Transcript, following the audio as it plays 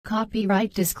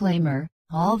Copyright disclaimer: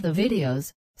 all the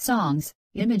videos, songs,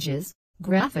 images,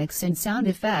 graphics and sound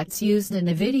effects used in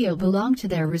the video belong to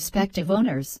their respective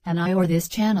owners, and I or this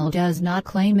channel does not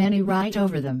claim any right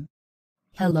over them.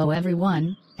 Hello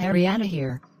everyone, Ariana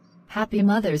here. Happy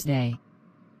Mother's Day.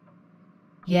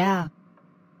 Yeah.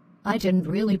 I didn't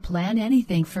really plan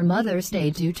anything for Mother's Day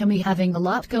due to me having a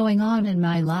lot going on in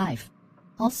my life.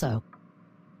 Also,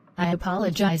 I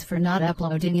apologize for not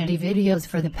uploading any videos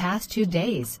for the past 2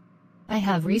 days. I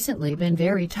have recently been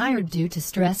very tired due to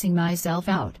stressing myself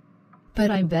out. But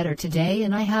I'm better today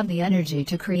and I have the energy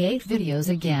to create videos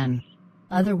again.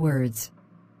 Other words.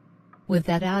 With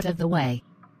that out of the way.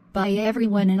 Bye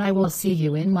everyone, and I will see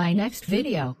you in my next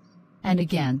video. And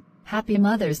again, Happy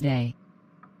Mother's Day.